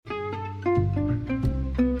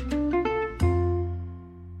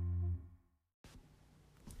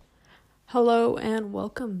Hello and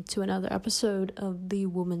welcome to another episode of the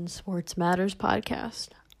Women's Sports Matters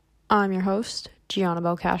podcast. I'm your host, Gianna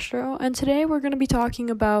Belcastro, and today we're going to be talking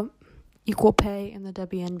about equal pay in the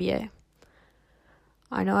WNBA.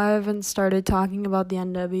 I know I haven't started talking about the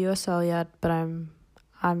NWSL yet, but I'm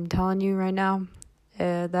telling you right now,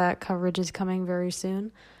 that coverage is coming very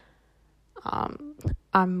soon.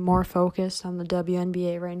 I'm more focused on the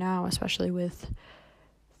WNBA right now, especially with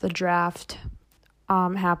the draft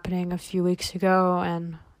happening a few weeks ago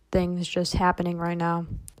and things just happening right now.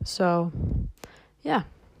 So, yeah.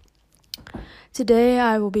 Today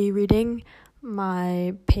I will be reading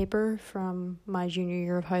my paper from my junior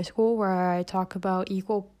year of high school where I talk about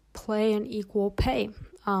equal play and equal pay.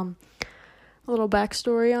 A little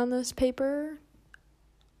backstory on this paper.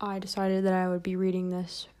 I decided that I would be writing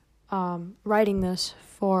this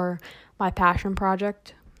for my passion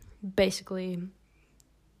project. Basically,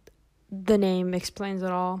 the name explains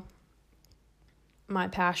it all. My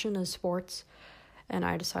passion is sports, and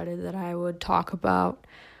I decided that I would talk about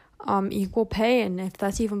equal pay and if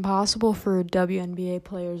that's even possible for WNBA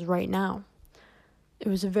players right now. It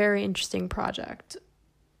was a very interesting project.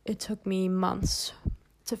 It took me months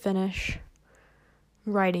to finish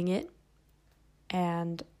writing it,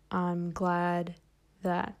 and I'm glad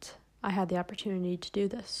that I had the opportunity to do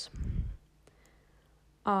this.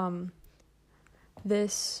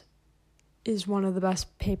 This is one of the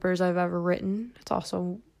best papers I've ever written. It's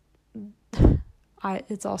also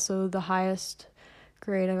the highest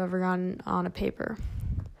grade I've ever gotten on a paper.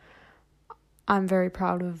 I'm very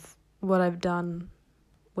proud of what I've done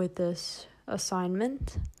with this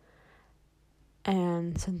assignment.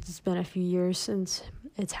 And since it's been a few years since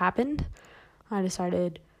it's happened, I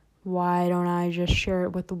decided, why don't I just share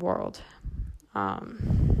it with the world?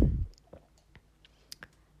 Kind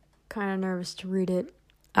of nervous to read it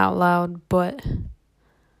out loud, but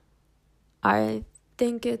I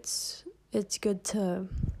think it's good to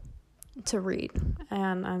read,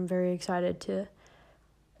 and I'm very excited to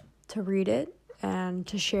read it and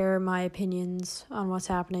to share my opinions on what's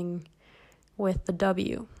happening with the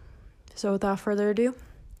W. So without further ado,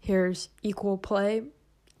 here's equal pay.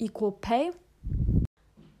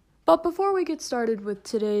 But before we get started with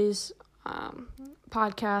today's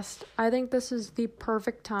podcast, I think this is the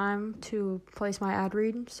perfect time to place my ad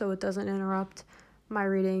read so it doesn't interrupt my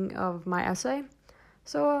reading of my essay.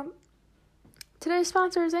 So today's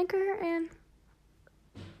sponsor is Anchor, and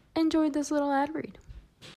enjoyed this little ad read.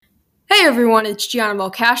 Hey everyone, it's Gianna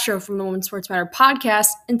Belcastro from the Women's Sports Matter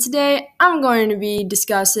podcast, and today I'm going to be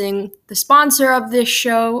discussing the sponsor of this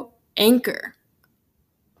show, Anchor.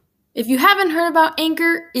 If you haven't heard about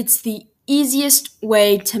Anchor, it's the easiest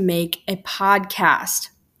way to make a podcast.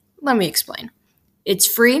 Let me explain. It's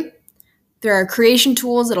free. There are creation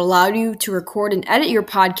tools that allow you to record and edit your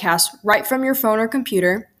podcast right from your phone or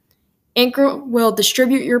computer. Anchor will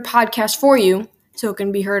distribute your podcast for you so it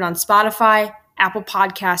can be heard on Spotify, Apple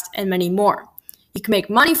Podcasts, and many more. You can make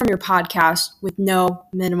money from your podcast with no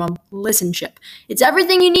minimum listenership. It's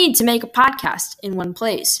everything you need to make a podcast in one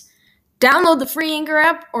place. Download the free Anchor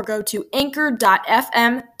app or go to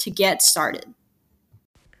anchor.fm to get started.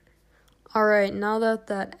 All right, now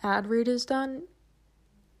that ad read is done,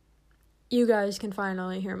 you guys can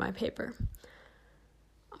finally hear my paper.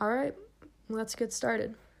 All right, let's get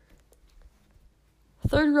started.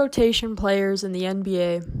 Third rotation players in the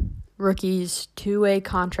NBA, rookies, two-way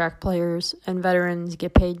contract players, and veterans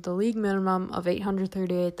get paid the league minimum of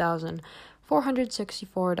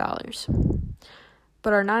 $838,464,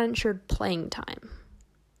 but are not insured playing time.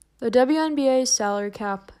 The WNBA's salary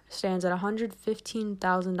cap stands at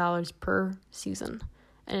 $115,000 per season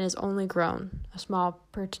and has only grown a small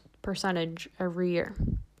percentage every year.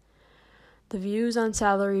 The views on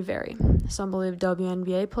salary vary. Some believe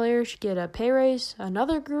WNBA players should get a pay raise,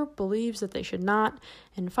 another group believes that they should not,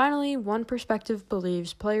 and finally, one perspective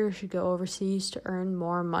believes players should go overseas to earn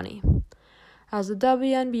more money. As the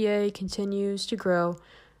WNBA continues to grow,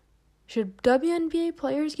 should WNBA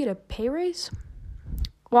players get a pay raise?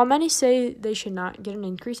 While many say they should not get an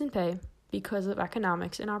increase in pay because of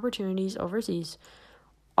economics and opportunities overseas,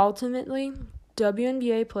 ultimately,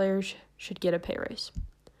 WNBA players should get a pay raise.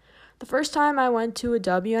 The first time I went to a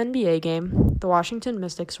WNBA game, the Washington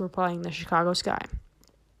Mystics were playing the Chicago Sky.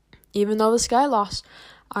 Even though the Sky lost,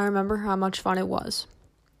 I remember how much fun it was.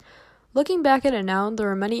 Looking back at it now, there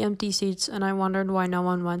were many empty seats, and I wondered why no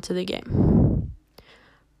one went to the game.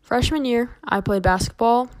 Freshman year, I played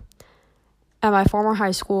basketball at my former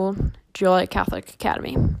high school, Joliet Catholic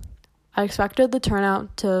Academy. I expected the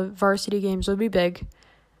turnout to varsity games would be big,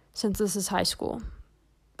 since this is high school,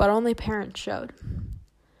 but only parents showed.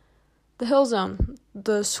 The Hill Zone,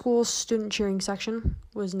 the school's student cheering section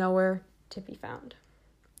was nowhere to be found.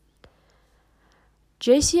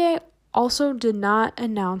 JCA also did not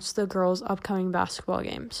announce the girls' upcoming basketball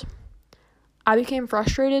games. I became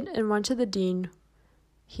frustrated and went to the dean.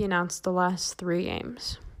 He announced the last 3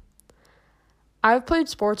 games. I've played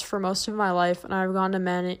sports for most of my life, and I've gone to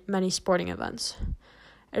many sporting events.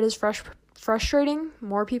 It is frustrating.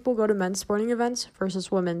 More people go to men's sporting events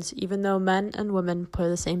versus women's, even though men and women play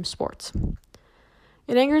the same sports.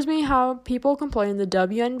 It angers me how people complain the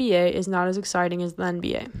WNBA is not as exciting as the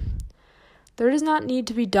NBA. There does not need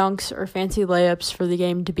to be dunks or fancy layups for the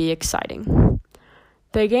game to be exciting.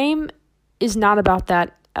 The game is not about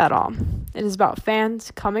that at all. It is about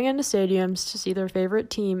fans coming into stadiums to see their favorite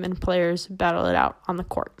team and players battle it out on the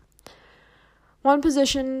court. One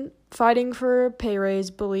position fighting for a pay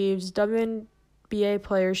raise believes WNBA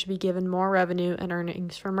players should be given more revenue and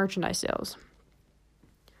earnings from merchandise sales.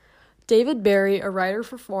 David Berry, a writer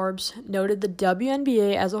for Forbes, noted the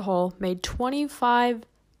WNBA as a whole made $25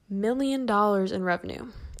 million in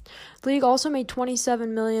revenue. The league also made $27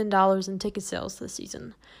 million in ticket sales this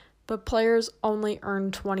season, but players only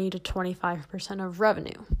earned 20 to 25% of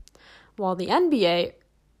revenue, while the NBA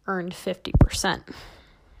earned 50%.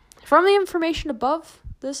 From the information above,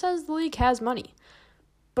 this says the league has money,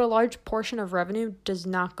 but a large portion of revenue does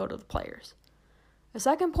not go to the players. A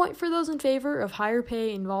second point for those in favor of higher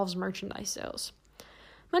pay involves merchandise sales.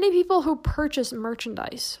 Many people who purchase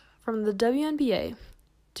merchandise from the WNBA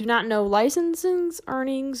do not know licensing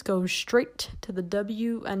earnings go straight to the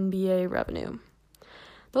WNBA revenue.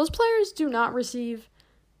 Those players do not receive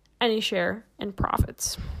any share in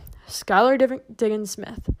profits. Skylar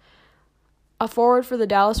Diggins-Smith, a forward for the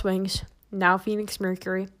Dallas Wings, now Phoenix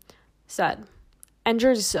Mercury, said, "And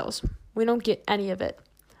jersey sales, we don't get any of it.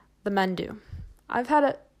 The men do. I've had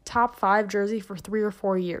a top 5 jersey for 3 or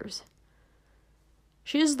 4 years."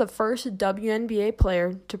 She is the first WNBA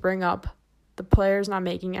player to bring up the players not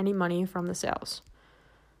making any money from the sales.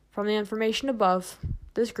 From the information above,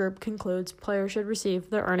 this group concludes players should receive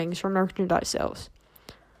their earnings from merchandise sales.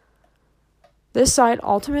 This side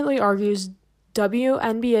ultimately argues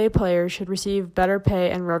WNBA players should receive better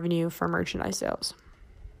pay and revenue for merchandise sales.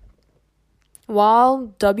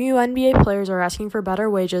 While WNBA players are asking for better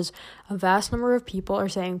wages, a vast number of people are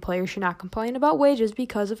saying players should not complain about wages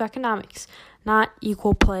because of economics, not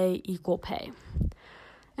equal play, equal pay.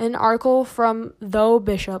 An article from Tho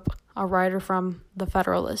Bishop, a writer from The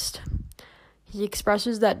Federalist. He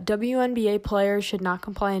expresses that WNBA players should not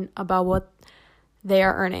complain about what they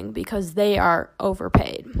are earning because they are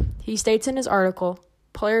overpaid. He states in his article,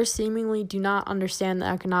 players seemingly do not understand the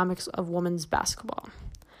economics of women's basketball.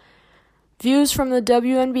 Views from the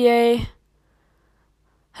WNBA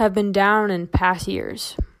have been down in past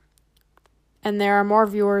years, and there are more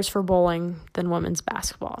viewers for bowling than women's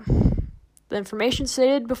basketball. The information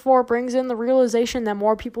stated before brings in the realization that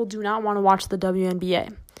more people do not want to watch the WNBA.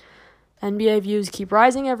 NBA views keep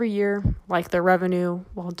rising every year, like their revenue,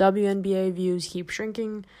 while WNBA views keep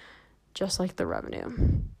shrinking, just like the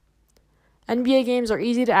revenue. NBA games are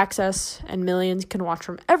easy to access, and millions can watch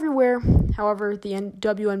from everywhere. However, the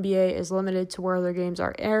WNBA is limited to where their games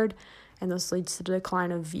are aired, and this leads to the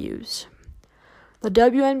decline of views. The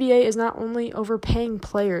WNBA is not only overpaying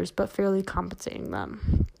players, but fairly compensating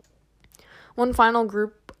them. One final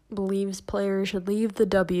group believes players should leave the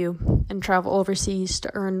W and travel overseas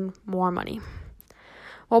to earn more money.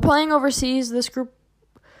 While playing overseas, this group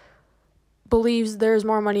believes there is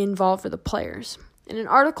more money involved for the players. In an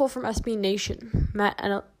article from SB Nation, Matt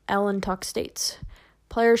Allentuck states,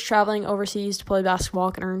 players traveling overseas to play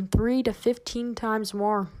basketball can earn 3 to 15 times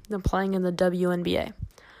more than playing in the WNBA.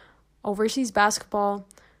 Overseas basketball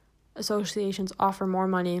associations offer more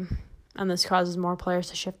money, and this causes more players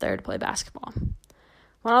to shift there to play basketball.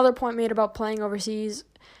 One other point made about playing overseas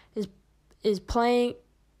is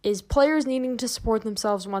players needing to support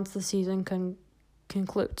themselves once the season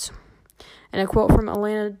concludes. In a quote from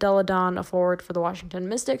Elena Delle Donne, a forward for the Washington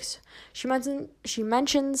Mystics, she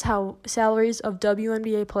mentions how salaries of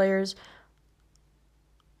WNBA players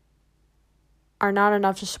are not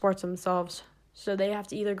enough to support themselves, so they have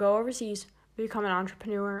to either go overseas, become an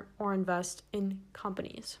entrepreneur, or invest in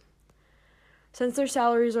companies. Since their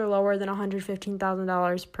salaries are lower than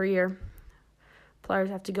 $115,000 per year, players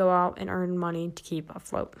have to go out and earn money to keep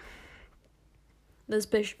afloat. This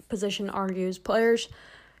position argues players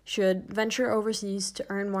should venture overseas to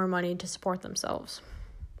earn more money to support themselves.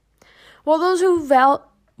 While those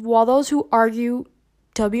who argue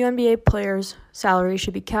WNBA players' salaries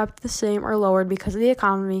should be kept the same or lowered because of the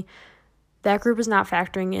economy, that group is not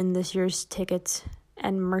factoring in this year's tickets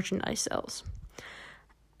and merchandise sales.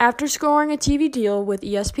 After scoring a TV deal with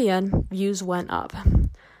ESPN, views went up.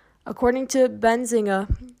 According to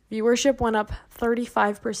Benzinga, viewership went up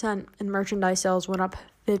 35% and merchandise sales went up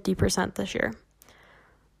 50% this year.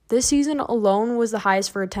 This season alone was the highest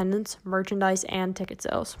for attendance, merchandise, and ticket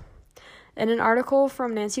sales. In an article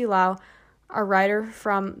from Nancy Lau, a writer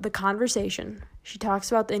from The Conversation, she talks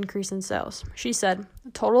about the increase in sales. She said,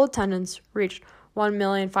 total attendance reached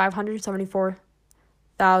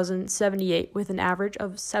 1,574,078 with an average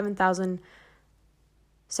of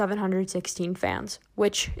 7,716 fans,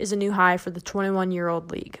 which is a new high for the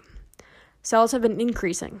 21-year-old league. Sales have been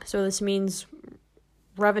increasing, so this means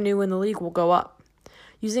revenue in the league will go up.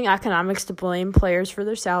 Using economics to blame players for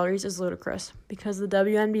their salaries is ludicrous because the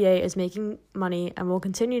WNBA is making money and will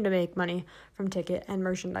continue to make money from ticket and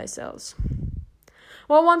merchandise sales.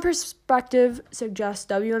 While one perspective suggests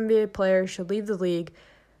WNBA players should leave the league,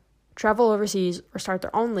 travel overseas, or start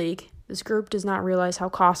their own league, this group does not realize how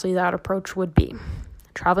costly that approach would be.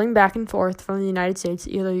 Traveling back and forth from the United States,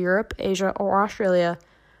 either Europe, Asia, or Australia,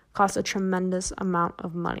 costs a tremendous amount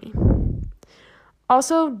of money.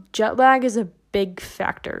 Also, jet lag is a big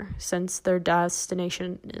factor since their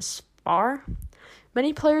destination is far.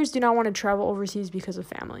 Many players do not want to travel overseas because of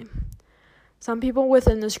family. Some people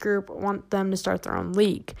within this group want them to start their own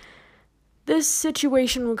league. This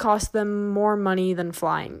situation would cost them more money than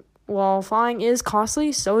flying. While flying is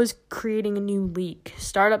costly, so is creating a new league.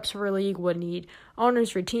 Startups for a league would need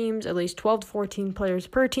owners for teams, at least 12 to 14 players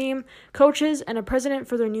per team, coaches, and a president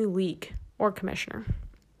for their new league or commissioner.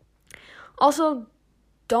 Also,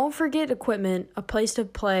 don't forget equipment, a place to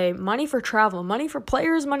play, money for travel, money for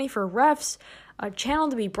players, money for refs, a channel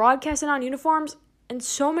to be broadcasted on uniforms, and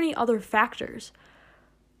so many other factors.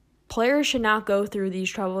 Players should not go through these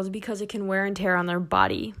troubles because it can wear and tear on their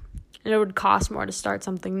body, and it would cost more to start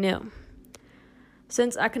something new.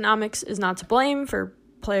 Since economics is not to blame for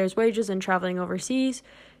players' wages and traveling overseas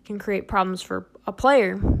can create problems for a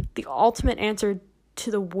player, the ultimate answer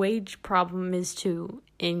to the wage problem is to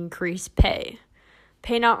increase pay.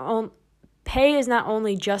 Pay is not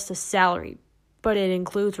only just a salary, but it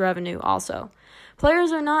includes revenue also.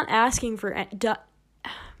 Players are not asking for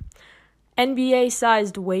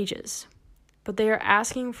NBA-sized wages, but they are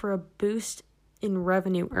asking for a boost in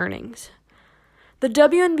revenue earnings. The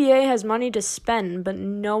WNBA has money to spend, but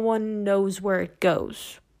no one knows where it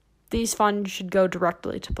goes. These funds should go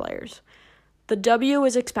directly to players. The W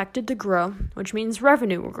is expected to grow, which means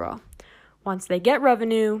revenue will grow. Once they get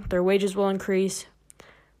revenue, their wages will increase.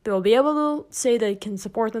 They will be able to say they can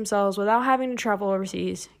support themselves without having to travel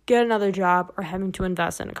overseas, get another job, or having to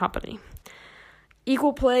invest in a company.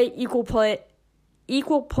 Equal pay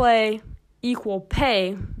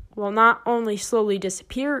will not only slowly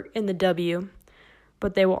disappear in the W,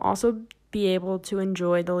 but they will also be able to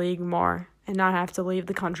enjoy the league more and not have to leave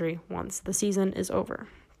the country once the season is over.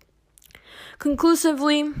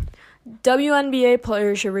 Conclusively, WNBA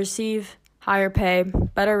players should receive higher pay,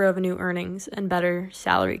 better revenue earnings, and better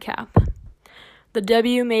salary cap. The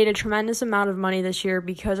W made a tremendous amount of money this year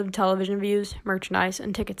because of television views, merchandise,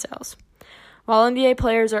 and ticket sales. While NBA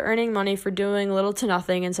players are earning money for doing little to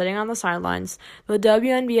nothing and sitting on the sidelines, the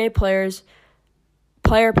WNBA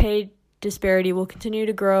player pay disparity will continue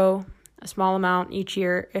to grow a small amount each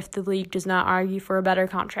year if the league does not argue for a better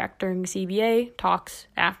contract during CBA talks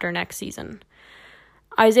after next season.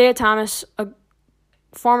 Isaiah Thomas, a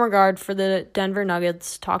former guard for the Denver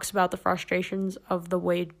Nuggets, talks about the frustrations of the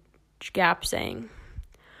wage gap, saying,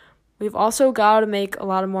 "We've also got to make a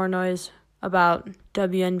lot of more noise about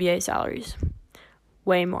WNBA salaries.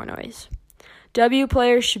 Way more noise. W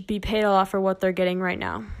players should be paid a lot for what they're getting right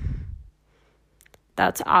now.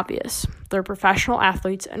 That's obvious. They're professional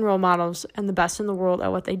athletes and role models and the best in the world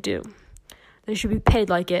at what they do. They should be paid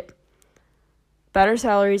like it. Better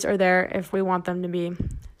salaries are there if we want them to be,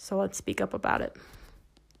 so let's speak up about it."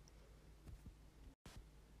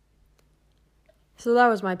 So that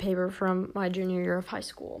was my paper from my junior year of high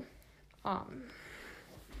school. I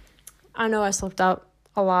know I slipped out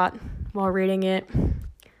a lot while reading it.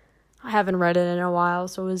 I haven't read it in a while,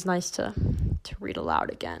 so it was nice to read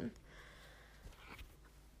aloud again.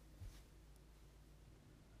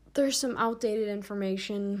 There's some outdated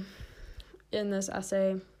information in this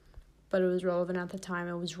essay, but it was relevant at the time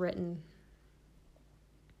it was written.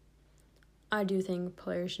 I do think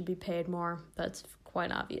players should be paid more. That's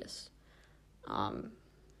quite obvious.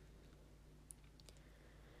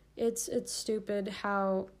 It's stupid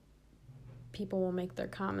how people will make their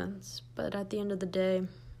comments, but at the end of the day,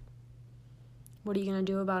 what are you going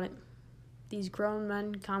to do about it? These grown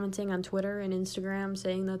men commenting on Twitter and Instagram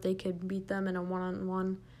saying that they could beat them in a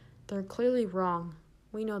one-on-one, they're clearly wrong.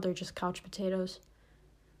 We know they're just couch potatoes.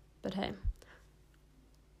 But hey,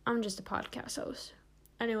 I'm just a podcast host.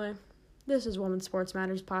 Anyway, this is Women's Sports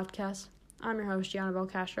Matters Podcast. I'm your host, Gianna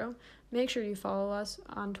Belcastro. Make sure you follow us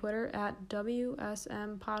on Twitter at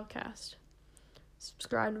WSM Podcast.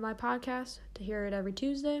 Subscribe to my podcast to hear it every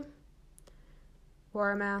Tuesday.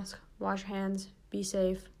 Wear a mask, wash your hands, be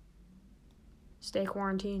safe, stay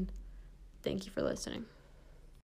quarantined. Thank you for listening.